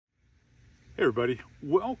Hey everybody,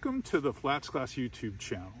 welcome to the FlatsClass YouTube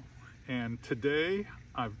channel. And today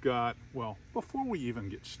I've got, well, before we even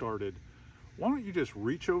get started, why don't you just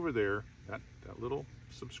reach over there, that little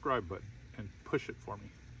subscribe button, and push it for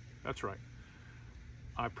me. That's right.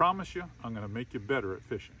 I promise you, I'm gonna make you better at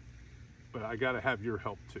fishing, but I gotta have your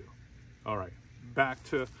help too. All right, back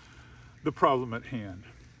to the problem at hand.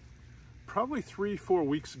 Probably 3-4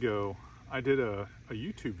 weeks ago, I did a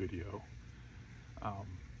YouTube video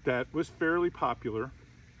that was fairly popular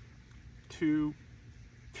to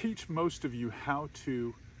teach most of you how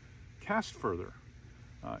to cast further,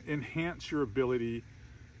 enhance your ability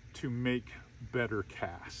to make better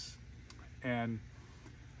casts. And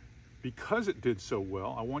because it did so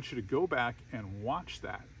well, I want you to go back and watch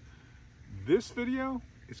that. This video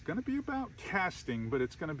is going to be about casting, but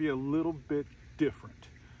it's going to be a little bit different.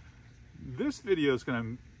 This video is going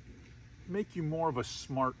to make you more of a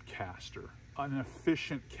smart caster, an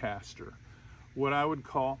efficient caster, what I would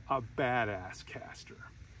call a badass caster,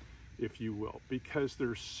 if you will, because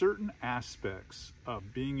there's certain aspects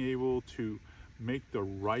of being able to make the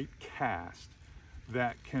right cast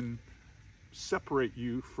that can separate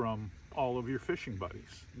you from all of your fishing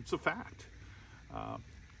buddies. It's a fact.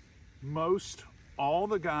 All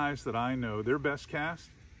the guys that I know, their best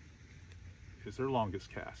cast is their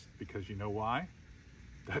longest cast, because you know why?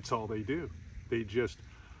 That's all they do. They just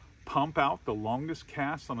pump out the longest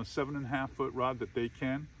cast on a 7.5-foot rod that they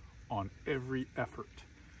can on every effort.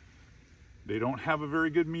 They don't have a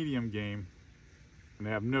very good medium game, and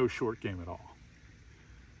they have no short game at all.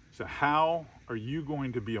 So how are you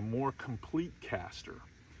going to be a more complete caster,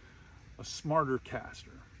 a smarter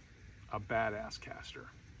caster, a badass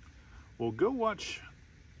caster? Well, go watch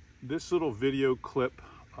this little video clip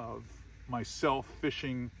of myself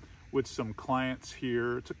fishing with some clients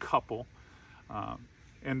here. It's a couple.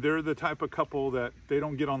 And they're the type of couple that they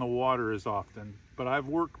don't get on the water as often, but I've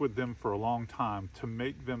worked with them for a long time to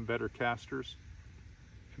make them better casters.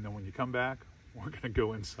 And then when you come back, we're going to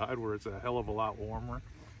go inside where it's a hell of a lot warmer,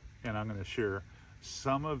 and I'm going to share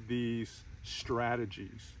some of these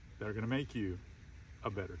strategies that are going to make you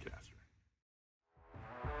a better caster.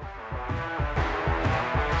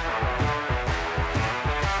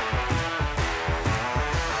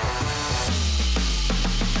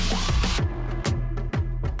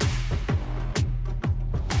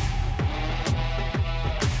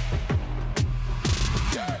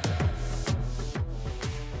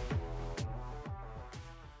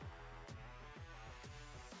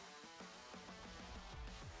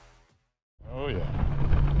 Oh yeah,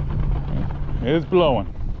 it's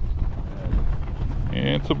blowing.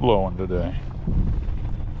 It's a blowing today.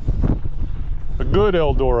 A good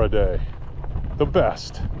Eldora day, the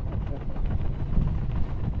best.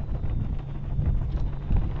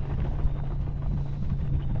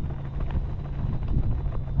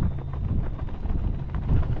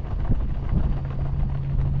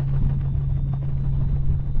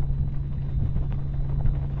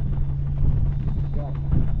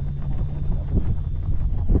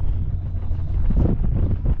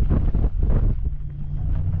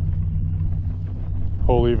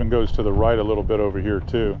 Hole even goes to the right a little bit over here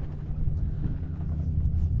too.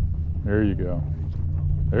 There you go.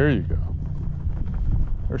 There you go.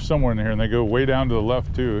 They're somewhere in here, and they go way down to the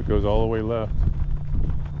left too. It goes all the way left.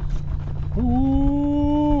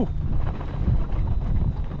 Ooh!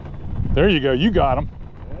 There you go. You got them.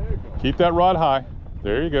 Keep that rod high.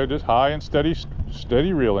 There you go. Just high and steady,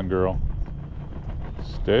 steady reeling, girl.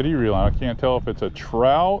 Steady reeling. I can't tell if it's a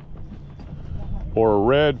trout or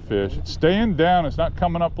a redfish. It's staying down. It's not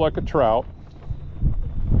coming up like a trout.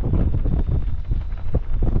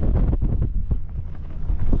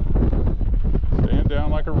 Staying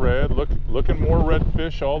down like a red. Looking more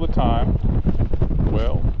redfish all the time.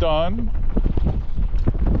 Well done.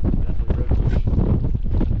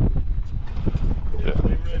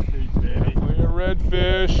 Definitely a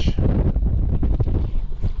redfish.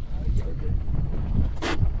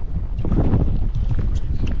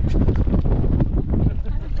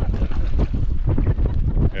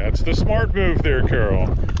 That's the smart move there,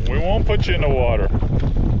 Carol. We won't put you in the water.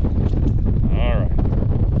 All right.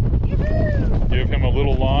 Give him a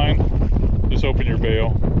little line. Just open your bail.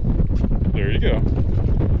 There you go.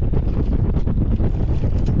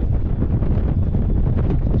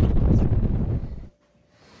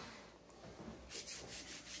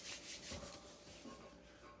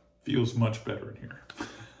 Feels much better in here.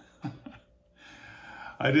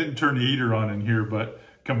 I didn't turn the heater on in here, but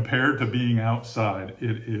compared to being outside,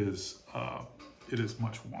 it is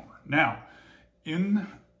much warmer. Now, in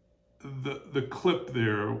the clip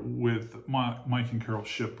there with Mike and Carol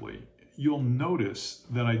Shipley, you'll notice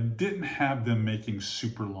that I didn't have them making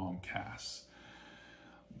super long casts.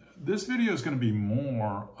 This video is going to be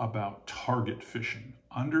more about target fishing,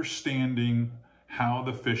 understanding how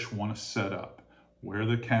the fish want to set up, where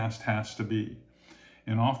the cast has to be.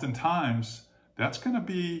 And oftentimes, that's going to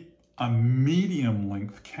be a medium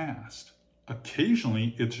length cast.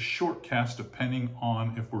 Occasionally, it's a short cast depending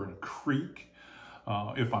on if we're in a creek,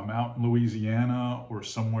 if I'm out in Louisiana or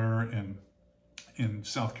somewhere in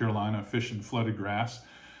South Carolina fishing flooded grass,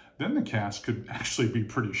 then the cast could actually be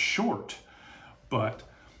pretty short. But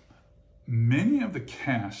many of the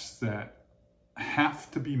casts that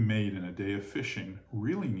have to be made in a day of fishing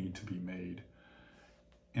really need to be made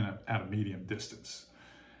at a medium distance.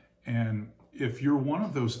 And if you're one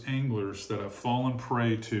of those anglers that have fallen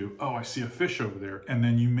prey to, oh, I see a fish over there, and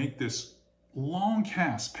then you make this long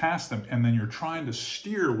cast past them, and then you're trying to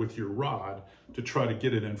steer with your rod to try to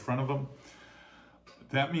get it in front of them,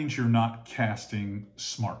 that means you're not casting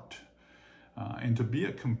smart. And to be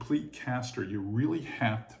a complete caster, you really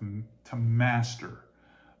have to master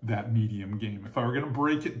that medium game. If I were going to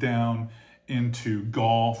break it down into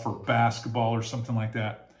golf or basketball or something like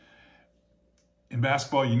that, in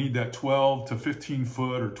basketball, you need that 12 to 15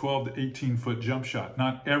 foot or 12 to 18 foot jump shot.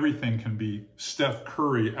 Not everything can be Steph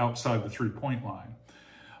Curry outside the 3-point line.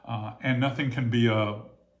 And nothing can be a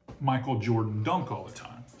Michael Jordan dunk all the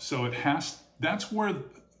time. So that's where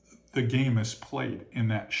the game is played, in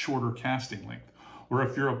that shorter casting length. Or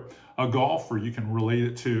if you're a golfer, you can relate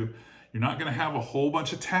it to, you're not going to have a whole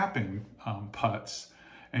bunch of tapping putts,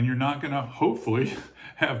 and you're not going to, hopefully,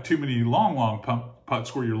 have too many long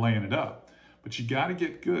putts where you're laying it up. But you got to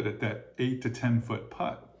get good at that 8 to 10 foot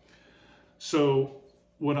putt. So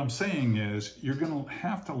what I'm saying is, you're going to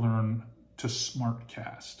have to learn to smart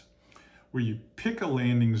cast, where you pick a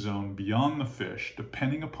landing zone beyond the fish,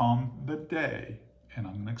 depending upon the day, and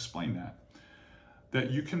I'm going to explain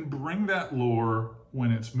that you can bring that lure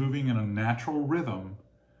when it's moving in a natural rhythm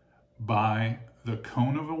by the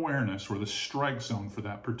cone of awareness or the strike zone for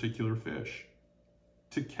that particular fish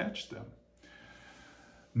to catch them.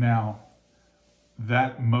 Now,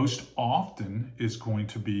 that most often is going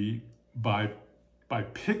to be by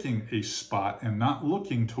picking a spot and not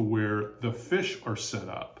looking to where the fish are set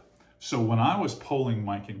up. So when I was polling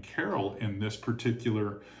Mike and Carol in this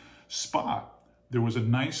particular spot, there was a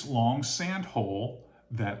nice long sand hole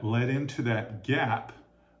that led into that gap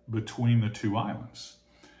between the two islands.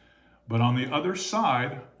 But on the other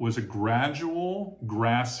side was a gradual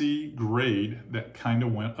grassy grade that kind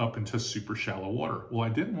of went up into super shallow water. Well, I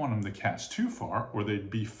didn't want them to cast too far, or they'd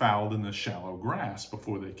be fouled in the shallow grass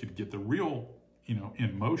before they could get the reel,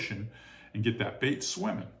 in motion and get that bait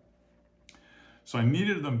swimming. So I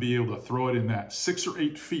needed them to be able to throw it in that 6 or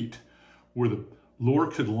 8 feet where the lure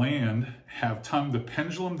could land, have time to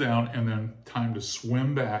pendulum down, and then time to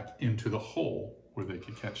swim back into the hole where they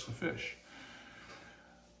could catch the fish.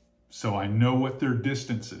 So I know what their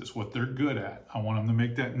distance is, what they're good at. I want them to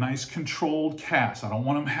make that nice controlled cast. I don't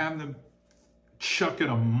want them having to chuck it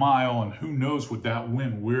a mile, and who knows with that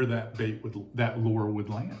wind where that lure would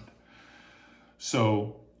land.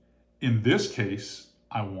 So in this case,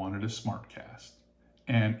 I wanted a smart cast.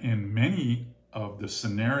 And in many of the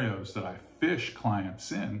scenarios that I fish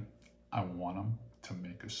clients in, I want them to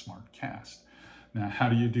make a smart cast. Now, how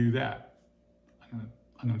do you do that? I'm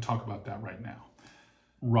going to talk about that right now.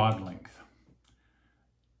 Rod length.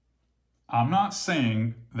 I'm not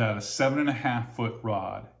saying that a 7.5 foot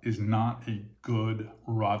rod is not a good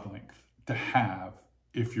rod length to have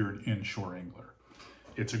if you're an inshore angler.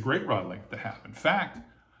 It's a great rod length to have. In fact,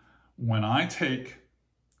 when I take,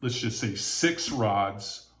 let's just say 6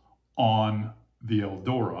 rods on the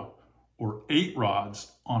Eldora or 8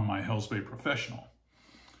 rods on my Hells Bay Professional,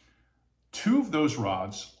 2 of those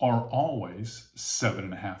rods are always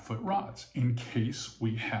 7.5 foot rods in case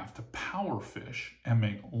we have to power fish and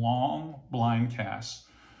make long blind casts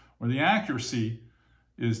where the accuracy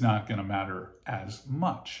is not going to matter as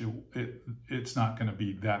much. It's not going to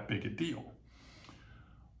be that big a deal.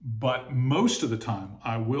 But most of the time,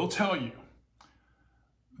 I will tell you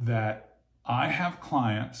that I have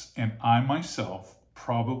clients, and I myself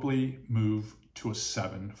probably move to a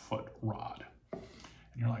 7 foot rod. And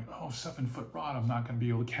you're like, oh, 7 foot rod, I'm not going to be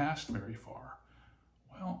able to cast very far.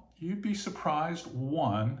 Well, you'd be surprised,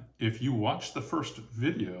 one, if you watch the first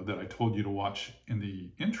video that I told you to watch in the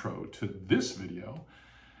intro to this video,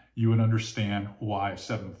 you would understand why a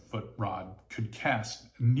 7 foot rod could cast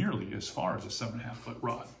nearly as far as a 7.5 foot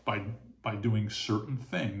rod by doing certain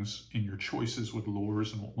things in your choices with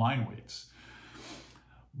lures and line weights.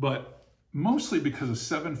 But mostly because a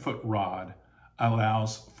 7 foot rod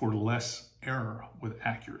allows for less error with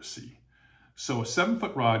accuracy. So a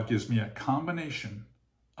 7-foot rod gives me a combination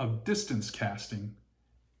of distance casting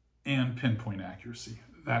and pinpoint accuracy.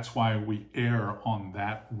 That's why we err on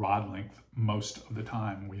that rod length most of the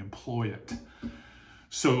time. We employ it.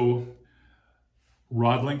 So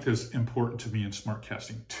rod length is important to me in smart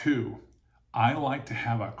casting. 2, I like to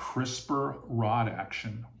have a crisper rod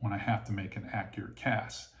action when I have to make an accurate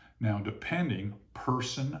cast. Now, depending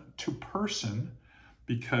person to person,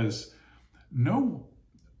 because no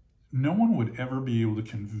one would ever be able to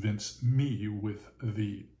convince me with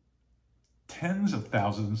the tens of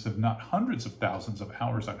thousands, if not hundreds of thousands of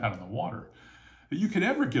hours I've had in the water, that you could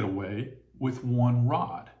ever get away with one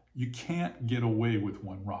rod. You can't get away with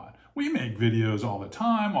one rod. We make videos all the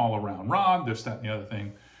time, all around rod, this, that, and the other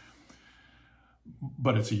thing,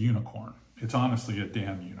 but it's a unicorn. It's honestly a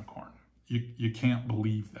damn unicorn. You can't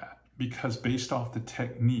believe that, because based off the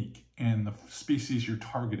technique and the species you're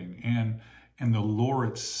targeting and the lure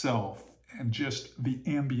itself and just the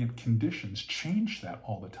ambient conditions change that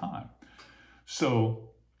all the time.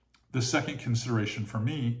 So the second consideration for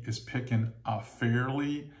me is picking a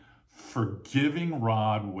fairly forgiving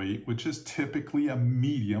rod weight, which is typically a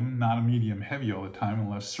medium, not a medium heavy all the time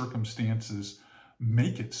unless circumstances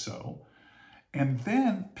make it so. And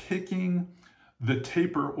then picking the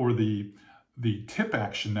taper or the tip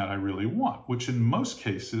action that I really want, which in most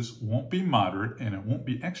cases won't be moderate and it won't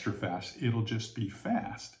be extra fast. It'll just be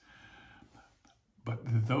fast. But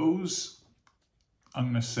those,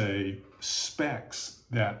 I'm going to say, specs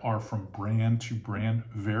that are from brand to brand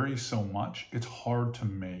vary so much, it's hard to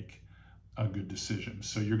make a good decision.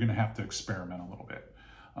 So you're going to have to experiment a little bit.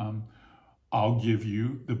 I'll give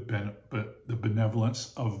you the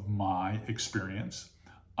benevolence of my experience.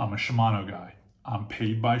 I'm a Shimano guy. I'm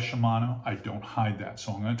paid by Shimano. I don't hide that.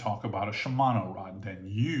 So I'm going to talk about a Shimano rod. Then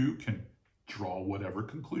you can draw whatever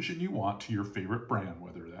conclusion you want to your favorite brand,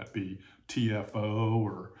 whether that be TFO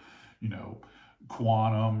or,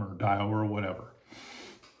 Quantum or Daiwa or whatever.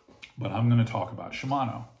 But I'm going to talk about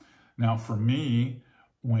Shimano. Now for me,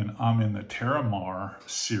 when I'm in the Terramar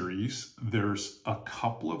series, there's a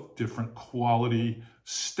couple of different quality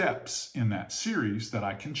steps in that series that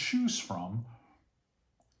I can choose from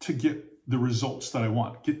to get the results that I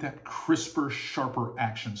want. Get that crisper, sharper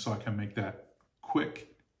action so I can make that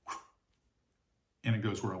quick and it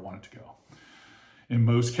goes where I want it to go. In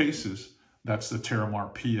most cases, that's the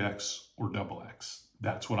Terramar PX or XX.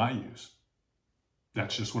 That's what I use.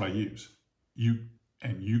 That's just what I use. You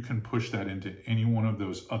can push that into any one of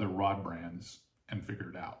those other rod brands and figure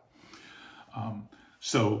it out.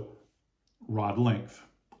 So rod length,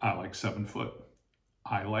 I like 7 foot.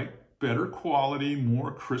 I like better quality,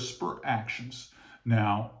 more crisper actions.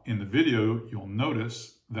 Now in the video, you'll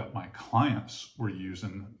notice that my clients were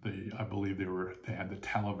using I believe they had the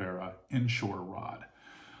Talavera inshore rod.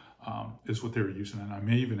 Is what they were using. And I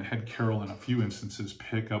may even had Carol in a few instances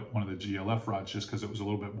pick up one of the GLF rods just because it was a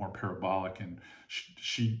little bit more parabolic, and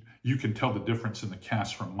you can tell the difference in the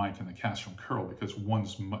cast from Mike and the cast from Carol because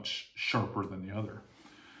one's much sharper than the other.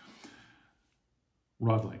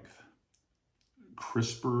 Rod length,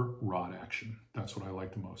 crisper rod action. That's what I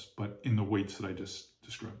like the most. But in the weights that I just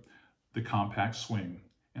described, the compact swing,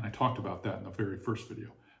 and I talked about that in the very first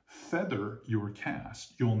video. Feather your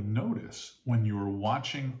cast. You'll notice when you were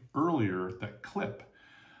watching earlier that clip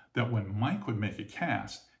that when Mike would make a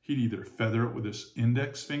cast, he'd either feather it with his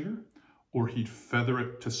index finger or he'd feather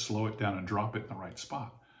it to slow it down and drop it in the right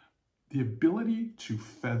spot. The ability to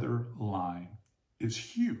feather line is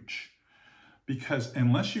huge because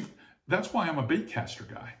that's why I'm a bait caster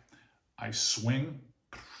guy. I swing,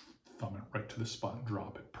 thumb it right to the spot and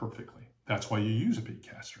drop it perfectly. That's why you use a bait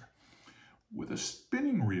caster. With a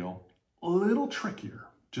spinning reel, a little trickier,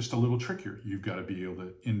 just a little trickier. You've got to be able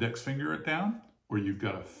to index finger it down, or you've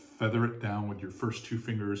got to feather it down with your first 2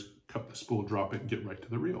 fingers, cut the spool, drop it, and get right to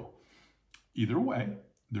the reel. Either way,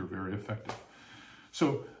 they're very effective.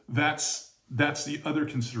 So that's the other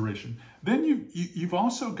consideration. Then you've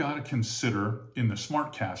also got to consider in the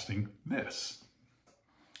smart casting this.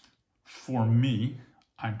 For me,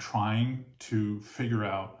 I'm trying to figure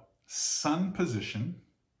out sun position.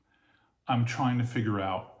 I'm trying to figure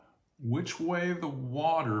out which way the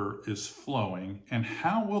water is flowing and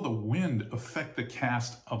how will the wind affect the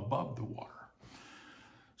cast above the water.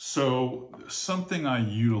 So something I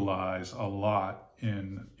utilize a lot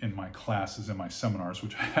in my classes, in my seminars,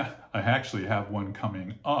 which I actually have one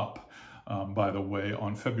coming up, by the way,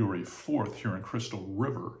 on February 4th here in Crystal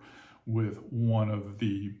River with one of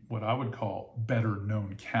the, what I would call better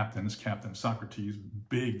known captains, Captain Socrates,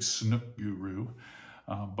 big snook guru.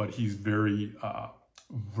 But he's very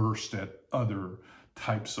versed at other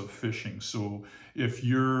types of fishing. So if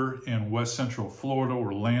you're in West Central Florida,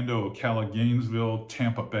 Orlando, Ocala, Gainesville,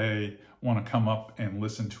 Tampa Bay, want to come up and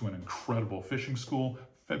listen to an incredible fishing school,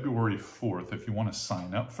 February 4th. If you want to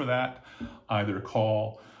sign up for that, either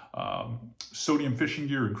call Sodium Fishing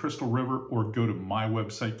Gear in Crystal River or go to my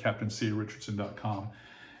website, CaptainCaRichardson.com,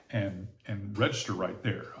 and register right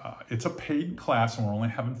there. It's a paid class and we're only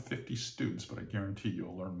having 50 students, but I guarantee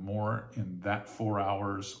you'll learn more in that 4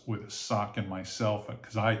 hours with a sock and myself,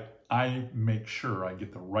 because I make sure I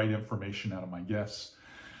get the right information out of my guests,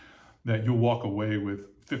 that you'll walk away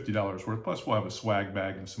with $50 worth, plus we'll have a swag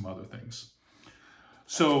bag and some other things.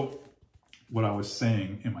 So what I was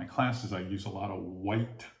saying in my classes, I use a lot of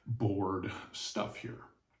whiteboard stuff here.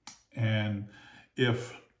 And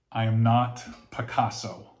if I am not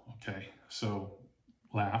Picasso, okay, so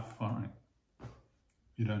laugh, all right,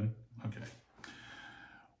 you done? Okay.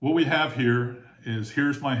 What we have here is,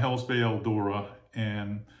 here's my Hells Bay Eldora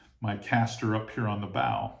and my caster up here on the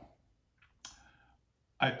bow.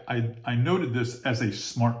 I noted this as a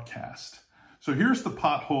smart cast. So here's the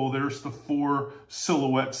pothole, there's the 4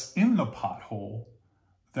 silhouettes in the pothole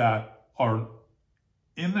that are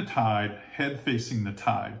in the tide, head facing the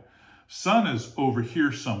tide. Sun is over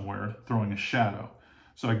here somewhere throwing a shadow.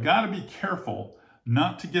 So I gotta be careful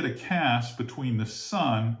not to get a cast between the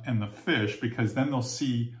sun and the fish, because then they'll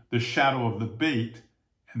see the shadow of the bait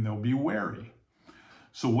and they'll be wary.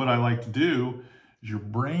 So what I like to do is, your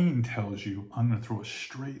brain tells you, I'm gonna throw a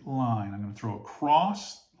straight line, I'm gonna throw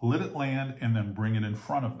across, let it land, and then bring it in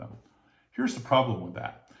front of them. Here's the problem with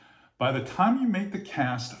that. By the time you make the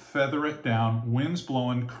cast, feather it down, wind's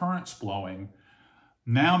blowing, current's blowing,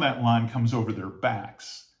 now that line comes over their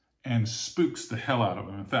backs and spooks the hell out of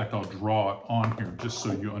them. In fact, I'll draw it on here just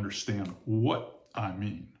so you understand what I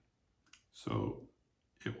mean. So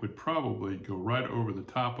it would probably go right over the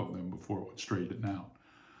top of them before it would straighten out.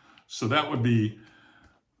 So that would be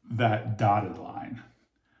that dotted line.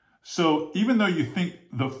 So even though you think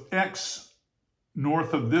the X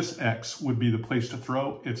north of this X would be the place to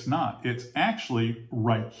throw, it's not. It's actually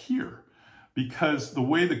right here, because the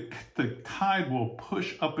way the tide will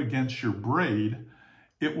push up against your braid,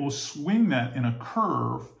 it will swing that in a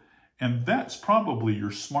curve, and that's probably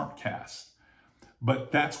your smart cast.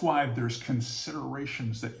 But that's why there's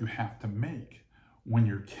considerations that you have to make when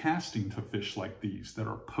you're casting to fish like these that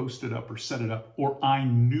are posted up or set it up, or I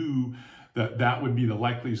knew that that would be the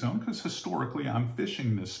likely zone, because historically I'm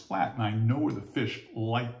fishing this flat and I know where the fish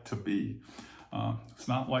like to be. It's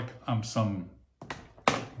not like I'm some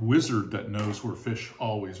wizard that knows where fish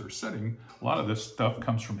always are sitting. A lot of this stuff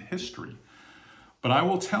comes from history. But I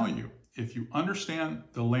will tell you, if you understand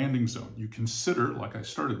the landing zone, you consider, like I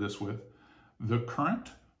started this with, the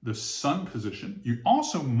current, the sun position. You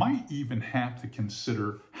also might even have to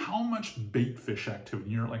consider how much bait fish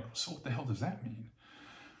activity. You're like, so what the hell does that mean?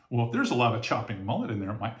 Well, if there's a lot of chopping mullet in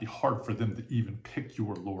there, it might be hard for them to even pick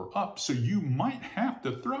your lure up. So you might have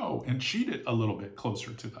to throw and cheat it a little bit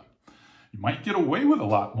closer to them. You might get away with a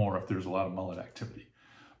lot more if there's a lot of mullet activity.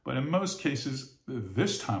 But in most cases,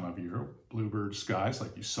 this time of year, bluebird skies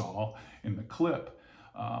like you saw in the clip,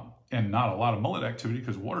 and not a lot of mullet activity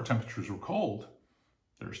because water temperatures were cold,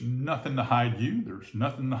 there's nothing to hide you. There's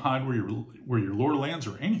nothing to hide where your lure lands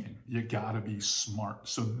or anything. You gotta be smart.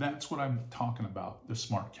 So that's what I'm talking about, the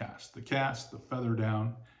smart cast. The cast, the feather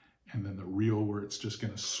down, and then the reel where it's just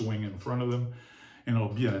gonna swing in front of them. And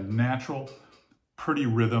it'll be a natural, pretty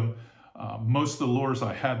rhythm. Most of the lures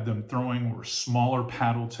I had them throwing were smaller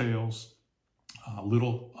paddle tails,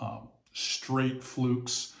 little straight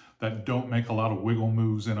flukes that don't make a lot of wiggle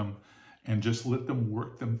moves in them, and just let them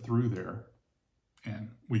work them through there.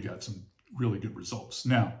 And we got some really good results.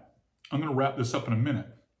 Now, I'm going to wrap this up in a minute,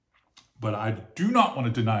 but I do not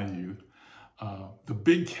want to deny you the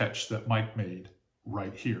big catch that Mike made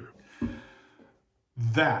right here.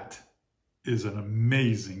 That is an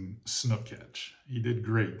amazing snook catch. He did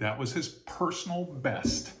great. That was his personal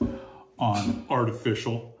best on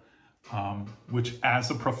artificial, which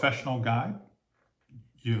as a professional guide,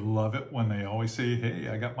 you love it when they always say, hey,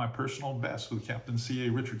 I got my personal best with Captain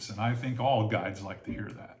C.A. Richardson. I think all guides like to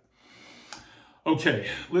hear that. Okay,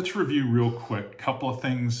 let's review real quick. A couple of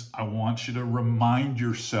things I want you to remind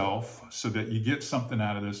yourself so that you get something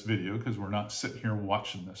out of this video, because we're not sitting here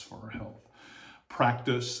watching this for our health.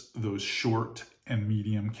 Practice those short and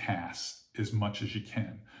medium casts as much as you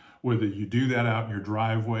can. Whether you do that out in your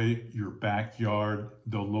driveway, your backyard,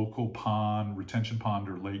 the local pond, retention pond,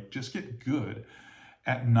 or lake, just get good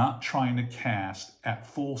at not trying to cast at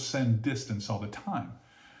full send distance all the time.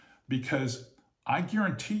 Because I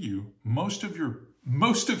guarantee you, most of your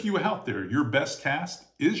most of you out there, your best cast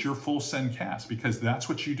is your full send cast because that's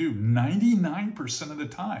what you do 99% of the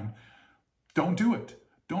time. Don't do it.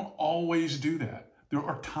 Don't always do that. There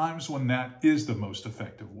are times when that is the most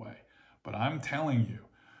effective way. But I'm telling you,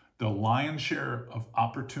 the lion's share of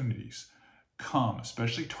opportunities come,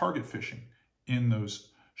 especially target fishing, in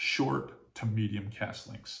those short to medium cast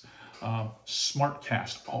lengths. Smart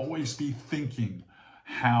cast, always be thinking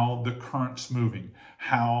how the current's moving,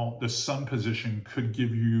 how the sun position could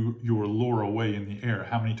give you your lure away in the air.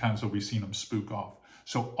 How many times have we seen them spook off?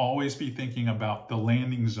 So always be thinking about the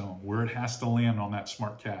landing zone, where it has to land on that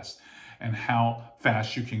smart cast, and how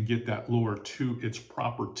fast you can get that lure to its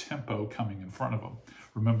proper tempo coming in front of them.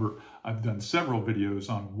 Remember, I've done several videos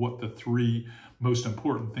on what the 3 most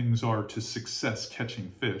important things are to success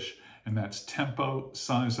catching fish. And that's tempo,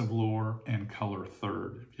 size of lure, and color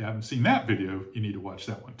third. If you haven't seen that video, you need to watch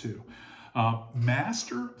that one too.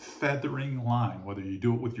 Master feathering line, whether you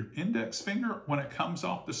do it with your index finger when it comes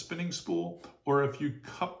off the spinning spool, or if you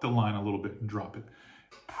cup the line a little bit and drop it.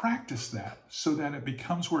 Practice that so that it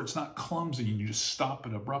becomes where it's not clumsy and you just stop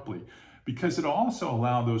it abruptly, because it'll also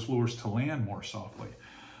allow those lures to land more softly.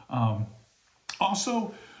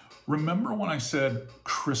 Also, remember when I said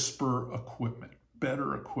crisper equipment?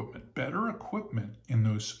 Better equipment in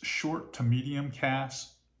those short to medium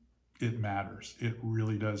casts, it matters. It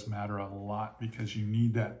really does matter a lot because you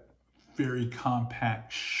need that very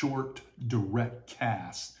compact, short, direct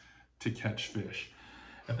cast to catch fish.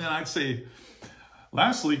 And then I'd say,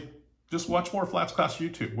 lastly, just watch more FlatsClass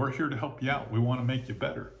YouTube. We're here to help you out. We want to make you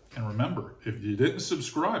better. And remember, if you didn't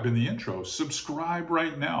subscribe in the intro, subscribe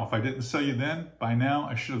right now. If I didn't sell you then, by now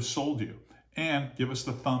I should have sold you. And give us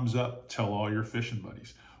the thumbs up, tell all your fishing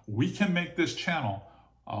buddies. We can make this channel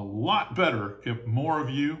a lot better if more of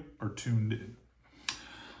you are tuned in.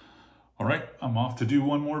 All right, I'm off to do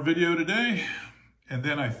one more video today. And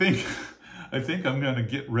then I think I'm gonna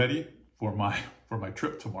get ready for my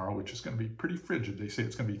trip tomorrow, which is gonna be pretty frigid. They say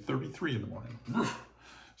it's gonna be 33 in the morning.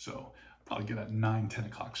 So I'll probably get a 9, 10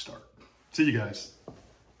 o'clock start. See you guys.